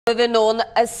Moving on,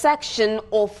 a section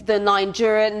of the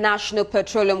Nigerian National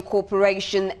Petroleum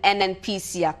Corporation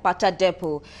NNPC Akpata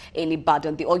Depot in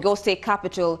Ibadan, the Oyo State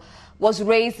capital, was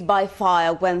razed by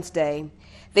fire Wednesday.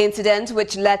 The incident,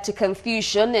 which led to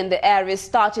confusion in the area,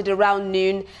 started around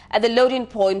noon at the loading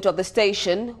point of the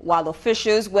station, while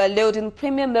officials were loading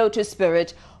premium motor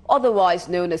spirit, otherwise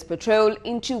known as petrol,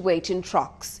 into waiting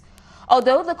trucks.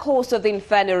 Although the cause of the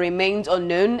inferno remains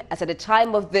unknown, as at the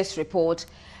time of this report,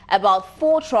 about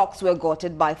 4 trucks were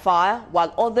gutted by fire,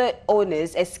 while other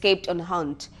owners escaped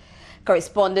unharmed.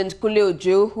 Correspondent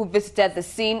Kuliojo, who visited the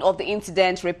scene of the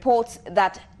incident, reports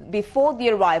that before the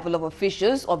arrival of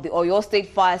officials of the Oyo State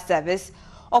Fire Service,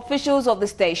 officials of the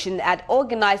station had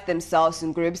organized themselves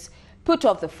in groups, put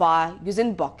off the fire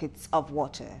using buckets of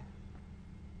water.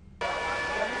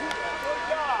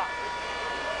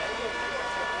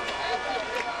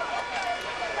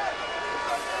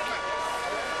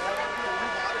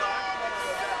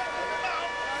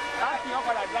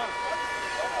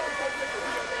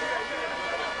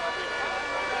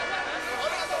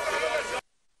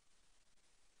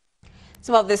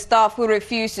 Some of the staff who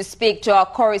refused to speak to our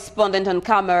correspondent on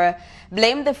camera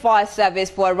blamed the fire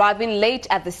service for arriving late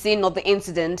at the scene of the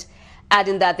incident,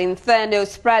 adding that the inferno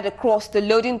spread across the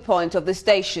loading point of the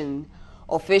station.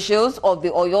 Officials of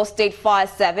the Oyo State Fire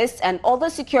Service and other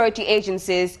security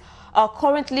agencies are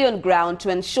currently on ground to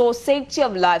ensure safety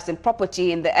of lives and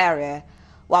property in the area,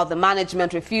 while the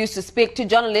management refused to speak to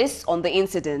journalists on the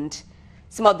incident.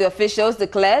 Some of the officials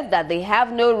declared that they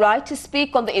have no right to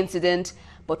speak on the incident,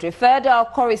 but referred our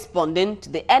correspondent to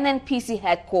the NNPC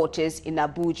headquarters in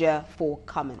Abuja for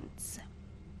comments.